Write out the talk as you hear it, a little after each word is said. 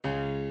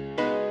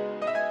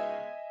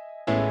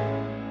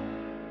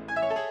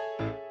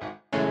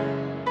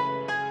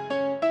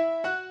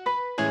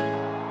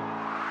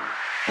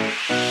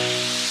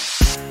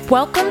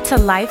Welcome to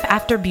Life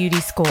After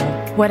Beauty School,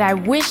 What I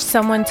Wish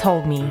Someone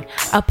Told Me,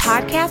 a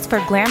podcast for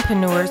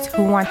glampreneurs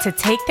who want to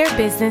take their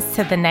business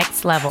to the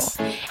next level.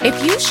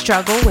 If you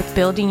struggle with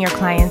building your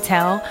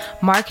clientele,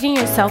 marketing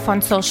yourself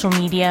on social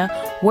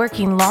media,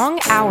 working long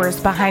hours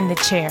behind the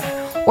chair,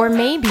 or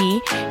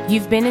maybe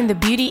you've been in the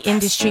beauty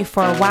industry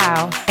for a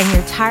while and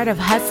you're tired of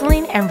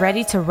hustling and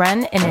ready to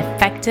run an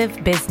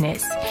effective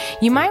business,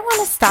 you might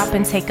want to stop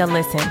and take a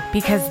listen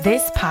because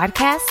this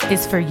podcast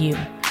is for you.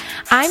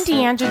 I'm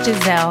Deandra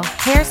Giselle,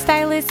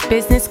 hairstylist,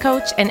 business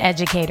coach, and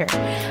educator.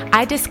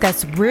 I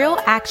discuss real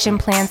action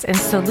plans and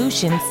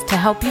solutions to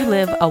help you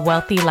live a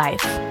wealthy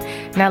life.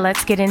 Now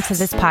let's get into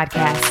this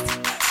podcast.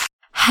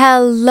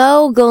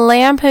 Hello,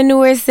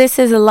 glampreneurs. This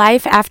is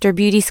Life After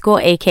Beauty School,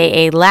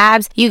 aka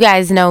Labs. You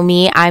guys know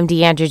me. I'm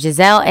Deandra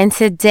Giselle, and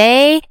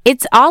today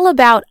it's all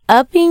about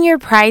upping your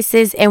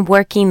prices and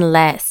working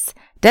less.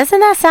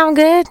 Doesn't that sound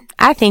good?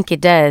 I think it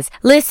does.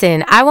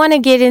 Listen, I want to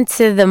get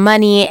into the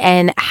money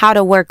and how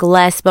to work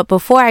less, but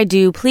before I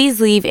do,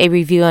 please leave a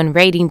review and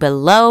rating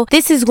below.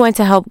 This is going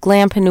to help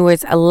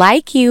glampreneurs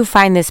like you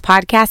find this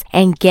podcast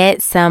and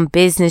get some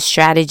business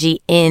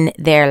strategy in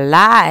their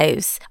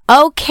lives.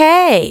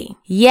 Okay.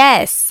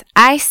 Yes,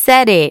 I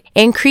said it.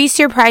 Increase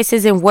your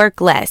prices and work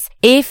less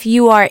if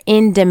you are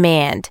in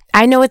demand.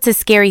 I know it's a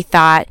scary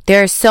thought.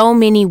 There are so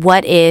many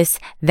what ifs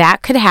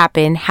that could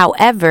happen.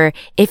 However,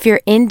 if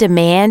you're in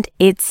demand,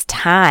 it's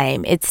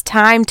time. It's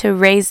time to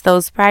raise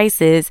those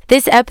prices.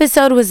 This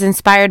episode was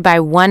inspired by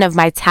one of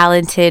my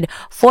talented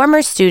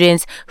former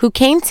students who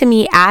came to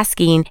me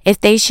asking if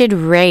they should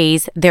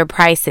raise their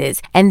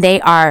prices, and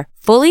they are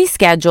fully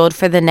scheduled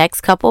for the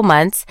next couple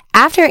months.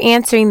 After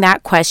answering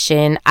that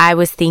question, I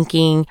was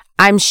thinking,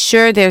 I'm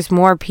sure there's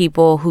more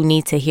people who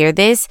need to hear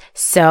this,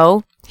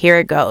 so here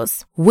it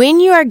goes. When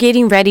you are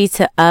getting ready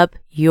to up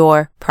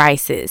your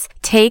prices,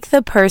 take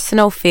the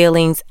personal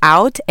feelings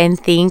out and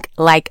think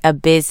like a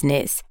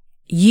business.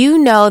 You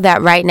know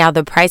that right now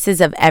the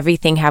prices of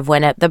everything have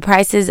went up. The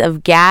prices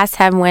of gas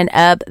have went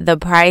up. The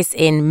price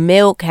in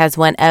milk has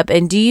went up.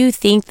 And do you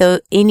think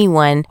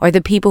anyone or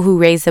the people who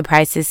raise the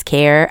prices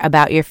care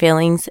about your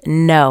feelings?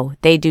 No,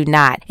 they do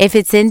not. If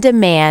it's in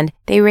demand,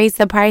 they raise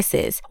the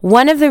prices.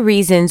 One of the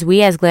reasons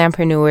we as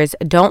glampreneurs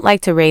don't like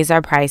to raise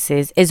our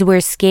prices is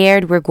we're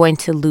scared we're going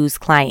to lose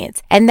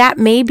clients. And that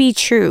may be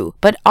true,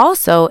 but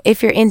also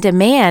if you're in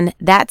demand,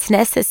 that's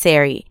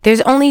necessary.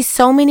 There's only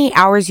so many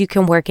hours you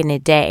can work in a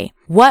day.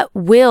 What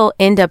will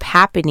end up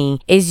happening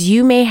is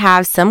you may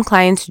have some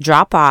clients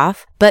drop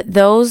off, but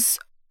those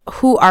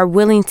who are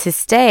willing to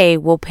stay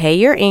will pay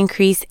your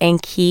increase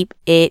and keep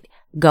it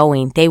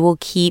going. They will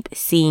keep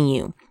seeing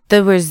you.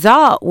 The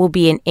result will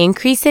be an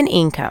increase in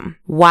income.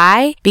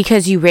 Why?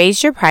 Because you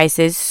raised your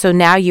prices, so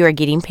now you are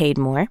getting paid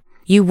more.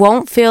 You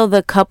won't feel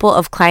the couple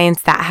of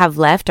clients that have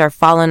left or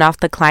fallen off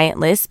the client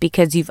list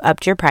because you've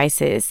upped your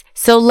prices.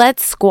 So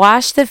let's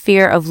squash the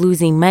fear of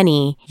losing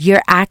money.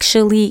 You're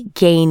actually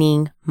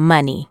gaining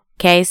money.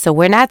 Okay, so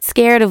we're not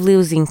scared of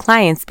losing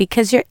clients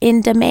because you're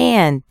in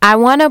demand. I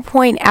want to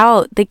point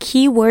out the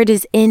key word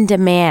is in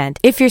demand.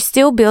 If you're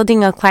still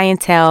building a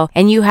clientele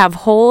and you have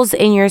holes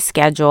in your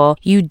schedule,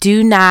 you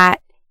do not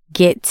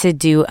get to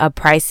do a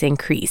price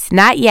increase.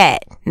 Not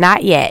yet.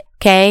 Not yet.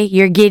 Okay,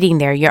 you're getting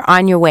there. You're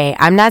on your way.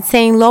 I'm not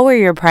saying lower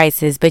your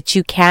prices, but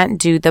you can't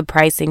do the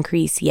price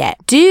increase yet.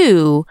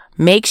 Do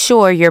make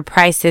sure your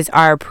prices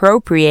are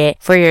appropriate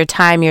for your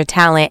time, your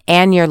talent,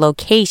 and your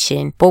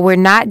location, but we're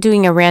not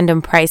doing a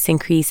random price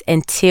increase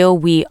until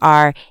we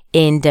are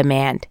in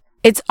demand.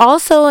 It's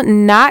also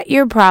not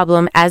your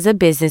problem as a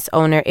business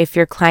owner if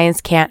your clients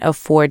can't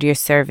afford your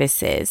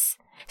services.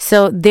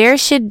 So there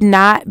should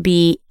not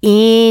be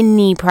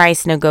any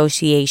price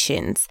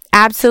negotiations.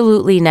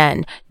 Absolutely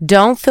none.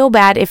 Don't feel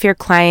bad if your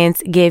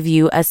clients give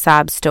you a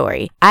sob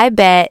story. I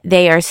bet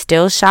they are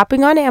still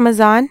shopping on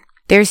Amazon.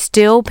 They're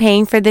still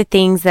paying for the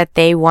things that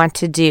they want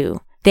to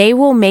do. They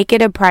will make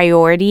it a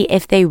priority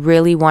if they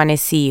really want to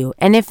see you.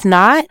 And if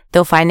not,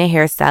 they'll find a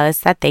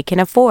hairstylist that they can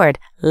afford.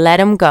 Let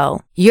them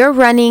go. You're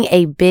running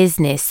a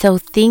business, so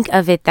think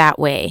of it that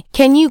way.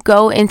 Can you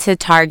go into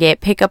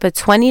Target, pick up a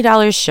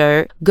 $20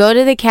 shirt, go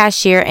to the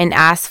cashier and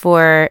ask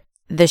for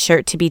the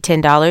shirt to be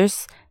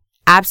 $10?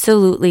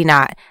 Absolutely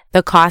not.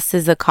 The cost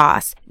is a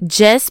cost.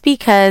 Just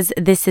because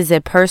this is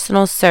a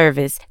personal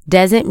service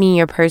doesn't mean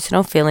your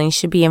personal feelings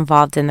should be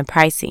involved in the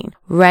pricing.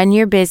 Run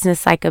your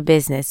business like a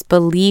business.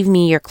 Believe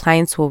me, your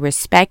clients will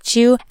respect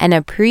you and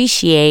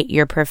appreciate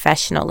your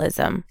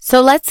professionalism. So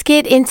let's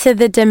get into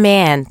the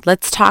demand.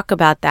 Let's talk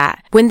about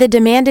that. When the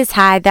demand is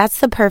high, that's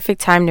the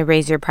perfect time to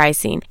raise your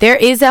pricing. There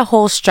is a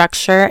whole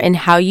structure in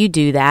how you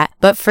do that,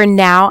 but for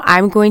now,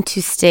 I'm going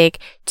to stick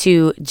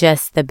to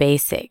just the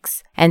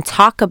basics and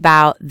talk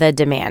about the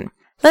demand.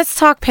 Let's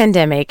talk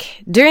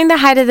pandemic. During the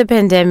height of the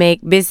pandemic,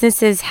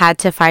 businesses had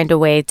to find a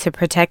way to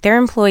protect their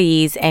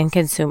employees and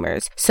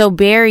consumers. So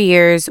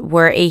barriers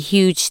were a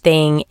huge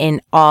thing in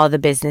all the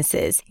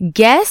businesses.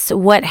 Guess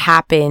what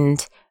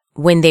happened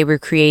when they were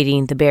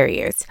creating the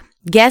barriers?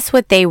 Guess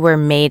what they were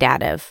made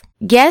out of?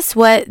 Guess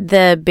what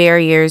the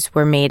barriers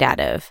were made out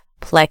of?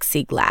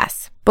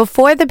 Plexiglass.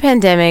 Before the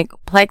pandemic,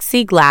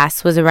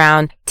 plexiglass was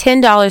around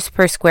 $10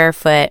 per square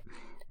foot,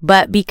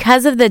 but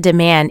because of the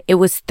demand, it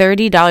was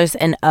 $30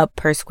 and up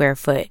per square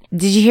foot.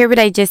 Did you hear what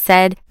I just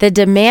said? The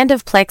demand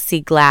of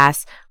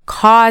plexiglass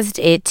caused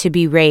it to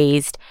be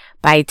raised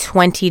by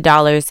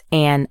 $20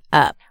 and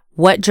up.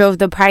 What drove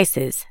the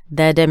prices?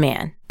 The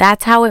demand.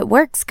 That's how it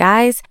works,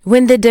 guys.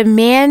 When the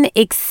demand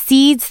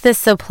exceeds the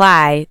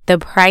supply, the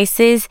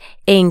prices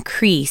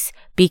increase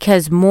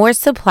because more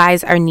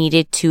supplies are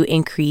needed to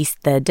increase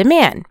the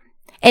demand.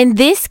 In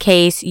this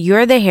case,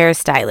 you're the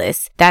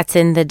hairstylist that's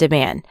in the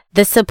demand.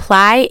 The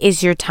supply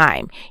is your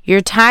time.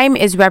 Your time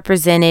is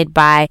represented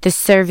by the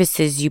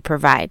services you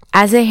provide.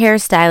 As a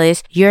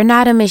hairstylist, you're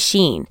not a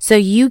machine, so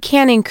you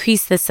can't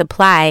increase the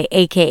supply,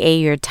 aka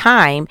your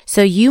time,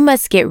 so you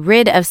must get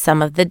rid of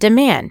some of the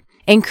demand.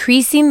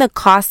 Increasing the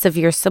cost of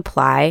your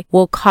supply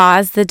will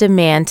cause the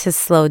demand to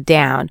slow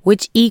down,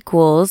 which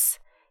equals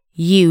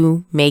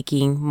you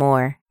making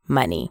more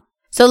money.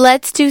 So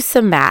let's do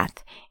some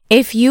math.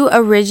 If you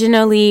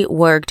originally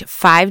worked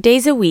 5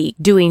 days a week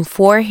doing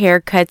 4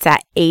 haircuts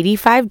at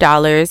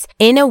 $85,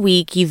 in a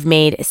week you've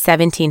made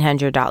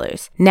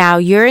 $1,700. Now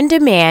you're in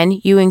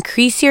demand, you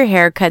increase your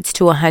haircuts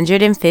to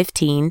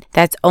 $115,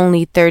 that's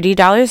only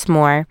 $30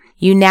 more.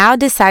 You now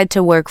decide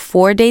to work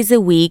 4 days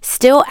a week,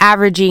 still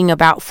averaging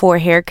about 4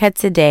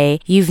 haircuts a day.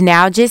 You've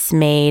now just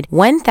made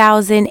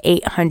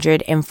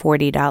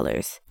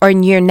 $1,840. Or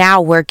you're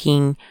now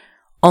working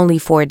only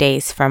 4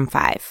 days from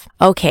 5.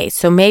 Okay,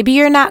 so maybe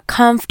you're not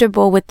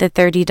comfortable with the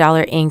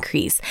 $30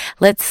 increase.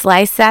 Let's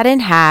slice that in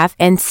half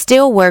and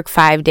still work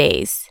 5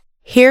 days.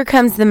 Here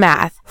comes the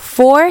math.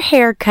 4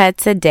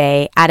 haircuts a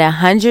day at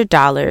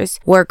 $100,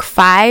 work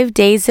 5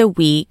 days a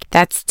week,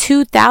 that's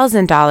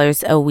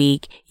 $2,000 a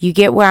week. You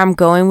get where I'm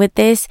going with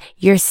this?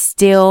 You're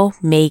still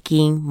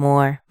making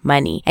more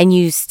money and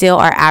you still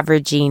are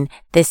averaging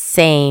the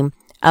same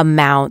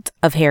amount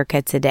of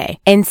haircuts a day.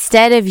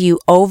 Instead of you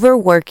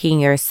overworking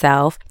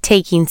yourself,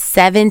 taking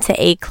 7 to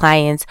 8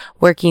 clients,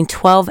 working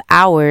 12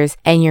 hours,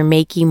 and you're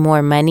making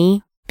more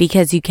money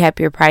because you kept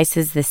your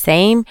prices the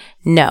same?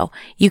 No,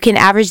 you can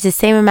average the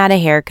same amount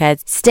of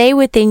haircuts, stay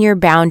within your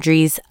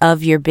boundaries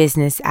of your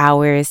business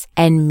hours,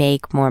 and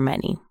make more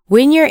money.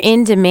 When you're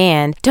in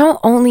demand, don't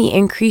only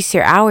increase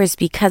your hours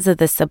because of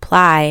the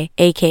supply,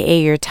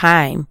 aka your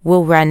time,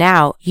 will run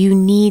out. You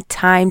need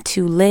time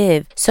to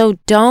live. So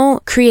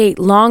don't create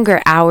longer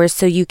hours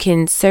so you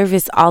can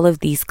service all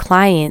of these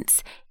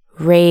clients.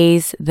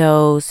 Raise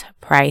those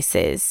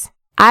prices.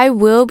 I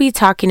will be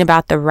talking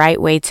about the right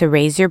way to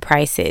raise your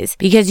prices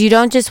because you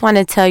don't just want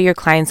to tell your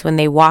clients when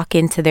they walk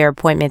into their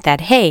appointment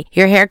that, hey,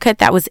 your haircut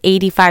that was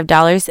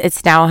 $85,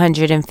 it's now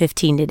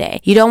 $115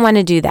 today. You don't want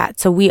to do that.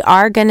 So we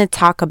are going to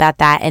talk about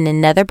that in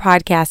another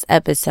podcast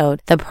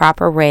episode, the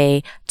proper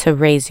way to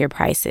raise your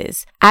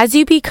prices. As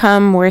you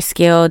become more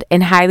skilled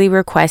and highly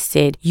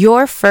requested,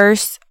 your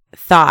first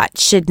thought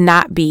should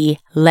not be,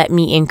 let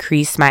me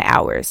increase my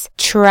hours.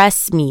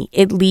 Trust me,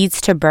 it leads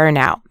to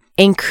burnout.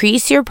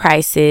 Increase your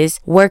prices,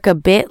 work a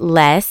bit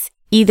less,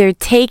 either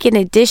take an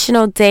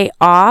additional day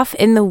off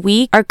in the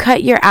week or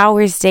cut your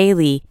hours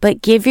daily,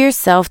 but give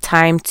yourself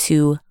time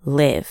to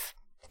live.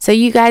 So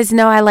you guys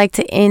know I like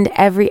to end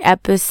every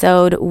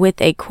episode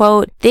with a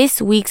quote. This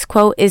week's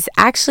quote is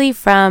actually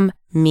from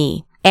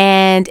me.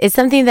 And it's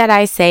something that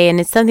I say,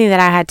 and it's something that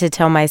I had to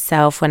tell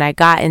myself when I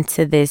got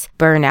into this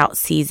burnout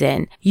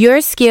season.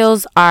 Your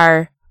skills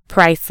are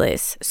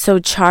priceless, so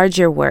charge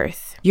your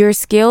worth. Your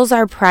skills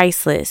are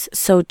priceless,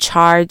 so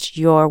charge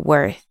your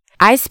worth.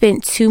 I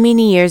spent too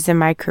many years in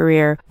my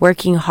career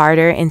working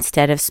harder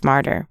instead of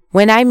smarter.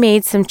 When I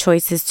made some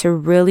choices to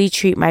really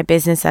treat my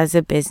business as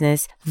a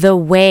business, the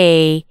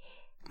way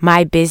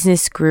my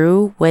business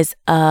grew was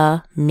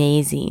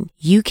amazing.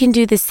 You can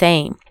do the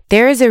same.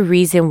 There is a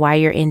reason why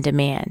you're in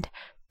demand.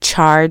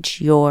 Charge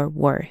your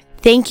worth.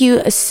 Thank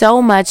you so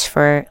much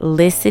for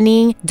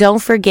listening. Don't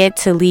forget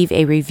to leave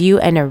a review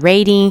and a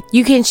rating.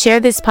 You can share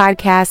this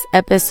podcast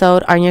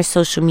episode on your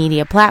social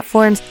media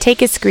platforms.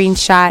 Take a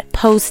screenshot,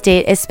 post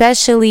it,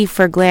 especially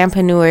for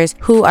glampreneurs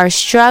who are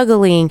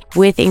struggling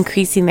with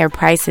increasing their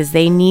prices.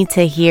 They need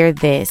to hear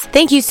this.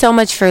 Thank you so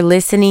much for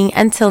listening.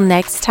 Until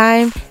next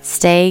time,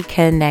 stay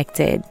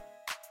connected.